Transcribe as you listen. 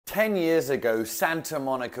10 years ago, Santa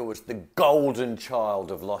Monica was the golden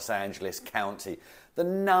child of Los Angeles County, the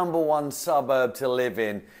 #1 suburb to live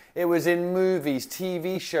in. It was in movies,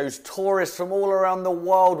 TV shows, tourists from all around the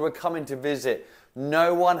world were coming to visit.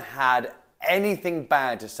 No one had anything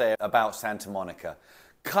bad to say about Santa Monica.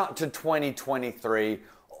 Cut to 2023,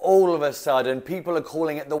 all of a sudden, people are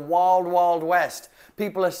calling it the Wild Wild West.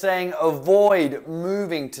 People are saying avoid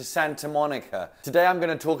moving to Santa Monica. Today I'm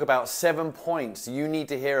going to talk about 7 points you need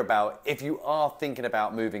to hear about if you are thinking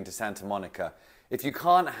about moving to Santa Monica. If you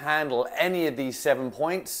can't handle any of these 7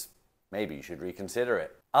 points, maybe you should reconsider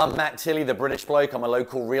it. I'm Matt Tilley, the British bloke. I'm a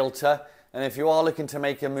local realtor. And if you are looking to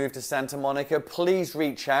make a move to Santa Monica, please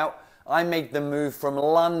reach out. I made the move from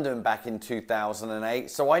London back in 2008,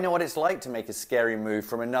 so I know what it's like to make a scary move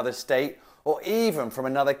from another state or even from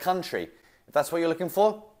another country. If that's what you're looking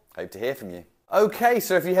for, hope to hear from you. Okay,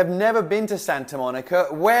 so if you have never been to Santa Monica,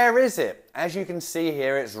 where is it? As you can see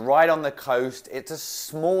here, it's right on the coast. It's a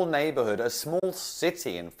small neighborhood, a small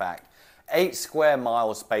city in fact, 8 square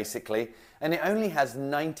miles basically, and it only has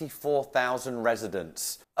 94,000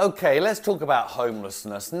 residents. Okay, let's talk about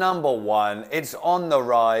homelessness. Number one, it's on the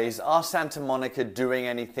rise. Are Santa Monica doing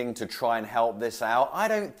anything to try and help this out? I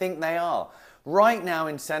don't think they are. Right now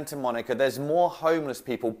in Santa Monica, there's more homeless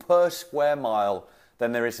people per square mile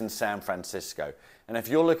than there is in San Francisco. And if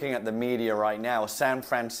you're looking at the media right now, San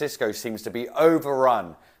Francisco seems to be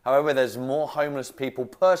overrun. However, there's more homeless people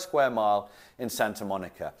per square mile in Santa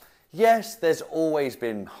Monica. Yes, there's always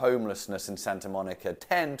been homelessness in Santa Monica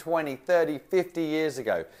 10, 20, 30, 50 years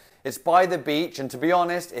ago. It's by the beach, and to be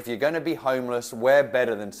honest, if you're going to be homeless, where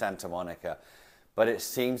better than Santa Monica? But it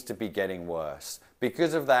seems to be getting worse.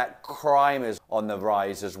 Because of that, crime is on the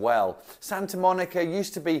rise as well. Santa Monica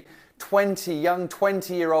used to be young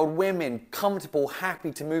 20-year-old women, comfortable,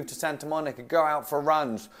 happy to move to Santa Monica, go out for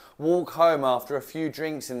runs, walk home after a few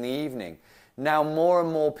drinks in the evening. Now more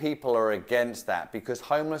and more people are against that because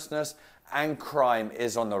homelessness and crime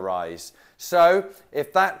is on the rise. So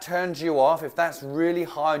if that turns you off, if that's really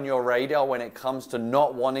high on your radar when it comes to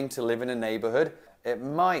not wanting to live in a neighborhood, it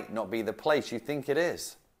might not be the place you think it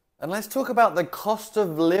is. And let's talk about the cost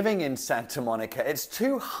of living in Santa Monica. It's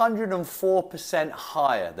 204%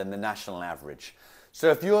 higher than the national average.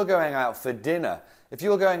 So if you're going out for dinner, if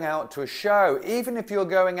you're going out to a show, even if you're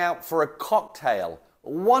going out for a cocktail,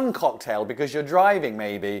 one cocktail because you're driving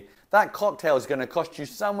maybe, that cocktail is going to cost you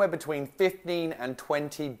somewhere between $15 and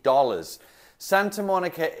 $20. Santa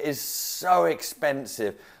Monica is so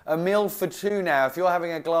expensive. A meal for two now, if you're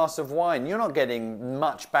having a glass of wine, you're not getting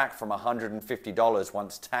much back from $150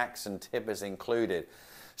 once tax and tip is included.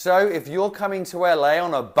 So if you're coming to LA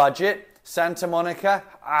on a budget, Santa Monica,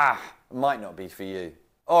 might not be for you.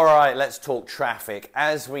 All right, let's talk traffic.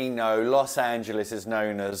 As we know, Los Angeles is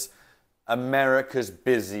known as America's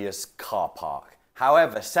busiest car park.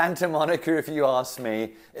 However, Santa Monica, if you ask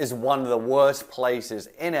me, is one of the worst places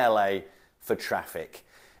in LA for traffic.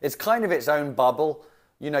 It's kind of its own bubble.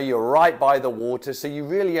 You know, you're right by the water, so you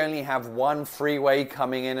really only have one freeway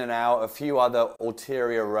coming in and out, a few other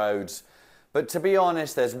ulterior roads. But to be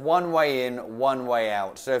honest, there's one way in, one way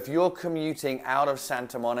out. So if you're commuting out of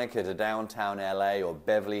Santa Monica to downtown LA or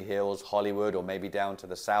Beverly Hills, Hollywood, or maybe down to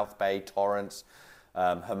the South Bay, Torrance,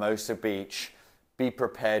 Hermosa Beach, be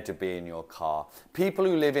prepared to be in your car. People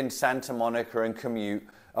who live in Santa Monica and commute,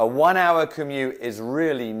 a 1-hour commute is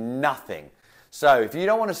really nothing. So if you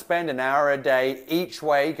don't want to spend an hour a day each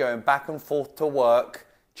way going back and forth to work,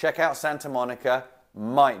 check out Santa Monica.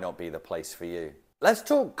 Might not be the place for you. Let's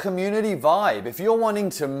talk community vibe. If you're wanting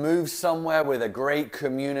to move somewhere with a great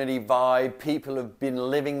community vibe, people have been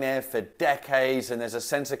living there for decades and there's a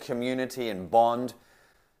sense of community and bond,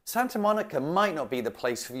 Santa Monica might not be the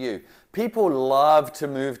place for you. People love to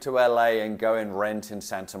move to LA and go and rent in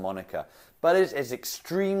Santa Monica, but it's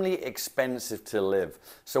extremely expensive to live.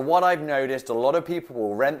 So what I've noticed, a lot of people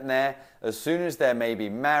will rent there as soon as they're maybe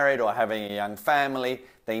married or having a young family.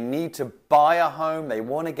 They need to buy a home. They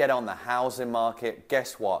want to get on the housing market.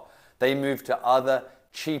 Guess what? They move to other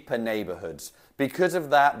cheaper neighborhoods. Because of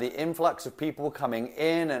that, the influx of people coming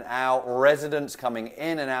in and out, residents coming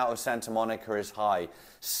in and out of Santa Monica is high.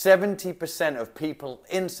 70% of people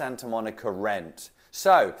in Santa Monica rent.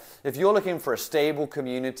 So, if you're looking for a stable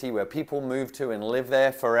community where people move to and live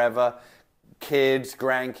there forever, kids,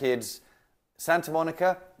 grandkids, Santa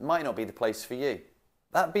Monica might not be the place for you.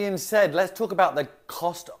 That being said, let's talk about the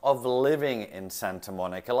cost of living in Santa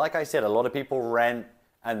Monica. Like I said, a lot of people rent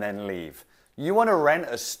and then leave. You want to rent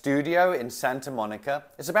a studio in Santa Monica,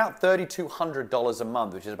 it's about $3,200 a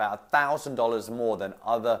month, which is about $1,000 more than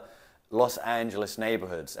other Los Angeles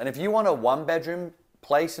neighborhoods. And if you want a one-bedroom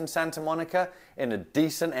place in Santa Monica in a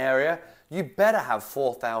decent area, you better have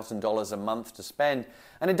 $4,000 a month to spend.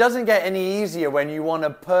 And it doesn't get any easier when you want to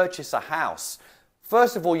purchase a house.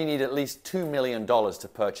 First of all, you need at least $2 million to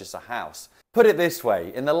purchase a house. Put it this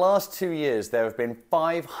way, in the last 2 years, there have been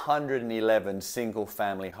 511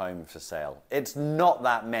 single-family homes for sale. It's not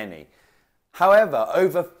that many. However,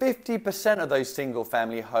 over 50% of those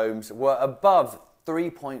single-family homes were above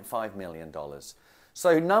 $3.5 million.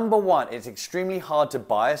 So number one, it's extremely hard to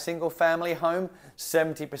buy a single-family home.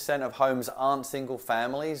 70% of homes aren't single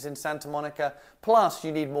families in Santa Monica. Plus,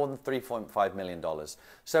 you need more than $3.5 million.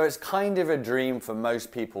 So it's kind of a dream for most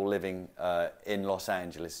people living in Los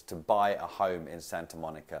Angeles to buy a home in Santa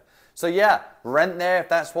Monica. So yeah, rent there if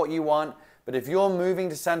that's what you want. But if you're moving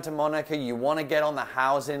to Santa Monica, you want to get on the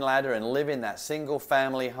housing ladder and live in that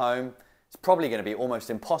single-family home, it's probably going to be almost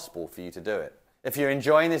impossible for you to do it. If you're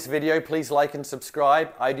enjoying this video, please like and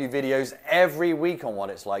subscribe. I do videos every week on what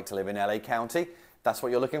it's like to live in LA County. If that's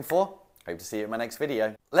what you're looking for, hope to see you in my next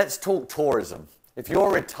video. Let's talk tourism. If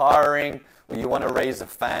you're retiring or you want to raise a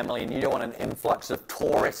family and you don't want an influx of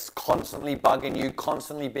tourists constantly bugging you,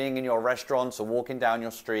 constantly being in your restaurants or walking down your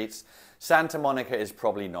streets, Santa Monica is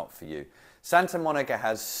probably not for you. Santa Monica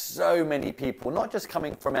has so many people, not just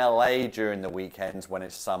coming from LA during the weekends when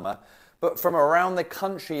it's summer, but from around the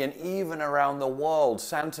country and even around the world.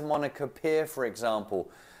 Santa Monica Pier, for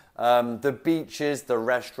example, the beaches, the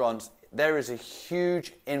restaurants, there is a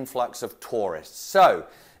huge influx of tourists. So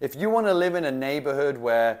if you want to live in a neighborhood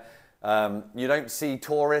where you don't see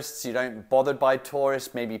tourists, you don't bothered by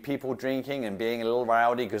tourists, maybe people drinking and being a little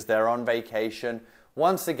rowdy because they're on vacation,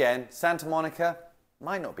 once again, Santa Monica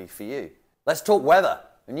might not be for you. Let's talk weather.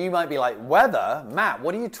 And you might be like, weather? Matt,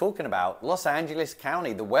 what are you talking about? Los Angeles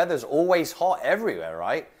County, the weather's always hot everywhere,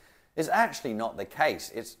 right? It's actually not the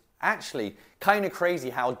case. It's actually kind of crazy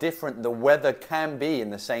how different the weather can be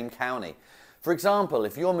in the same county. For example,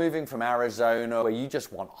 if you're moving from Arizona where you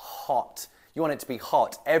just want hot, you want it to be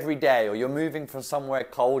hot every day, or you're moving from somewhere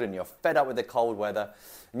cold and you're fed up with the cold weather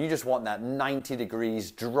and you just want that 90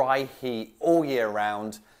 degrees dry heat all year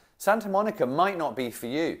round, Santa Monica might not be for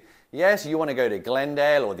you. Yes, you want to go to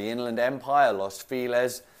Glendale or the Inland Empire, Los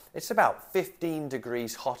Feliz. It's about 15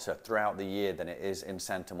 degrees hotter throughout the year than it is in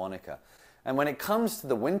Santa Monica. And when it comes to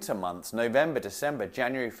the winter months, November, December,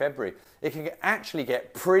 January, February, it can actually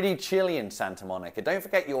get pretty chilly in Santa Monica. Don't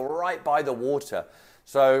forget, you're right by the water.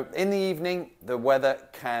 So in the evening, the weather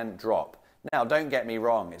can drop. Now, don't get me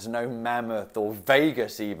wrong, it's no Mammoth or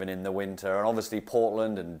Vegas even in the winter, and obviously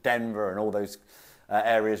Portland and Denver and all those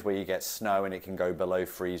areas where you get snow and it can go below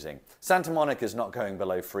freezing. Santa Monica is not going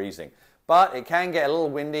below freezing, but it can get a little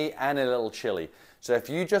windy and a little chilly. So if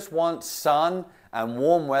you just want sun and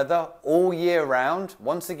warm weather all year round,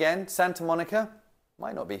 once again, Santa Monica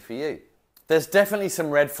might not be for you. There's definitely some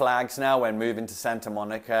red flags now when moving to Santa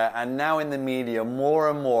Monica, and now in the media more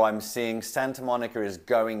and more I'm seeing Santa Monica is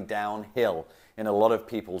going downhill in a lot of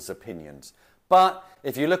people's opinions. But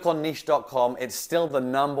if you look on niche.com, it's still the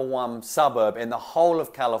 #1 suburb in the whole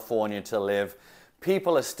of California to live.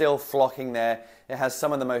 People are still flocking there. It has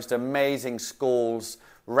some of the most amazing schools,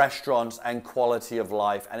 restaurants, and quality of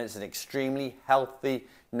life. And it's an extremely healthy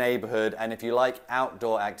neighborhood. And if you like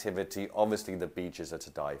outdoor activity, obviously the beaches are to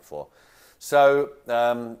die for. So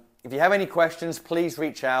if you have any questions, please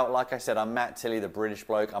reach out. Like I said, I'm Matt Tilley, the British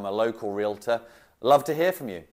bloke. I'm a local realtor. Love to hear from you.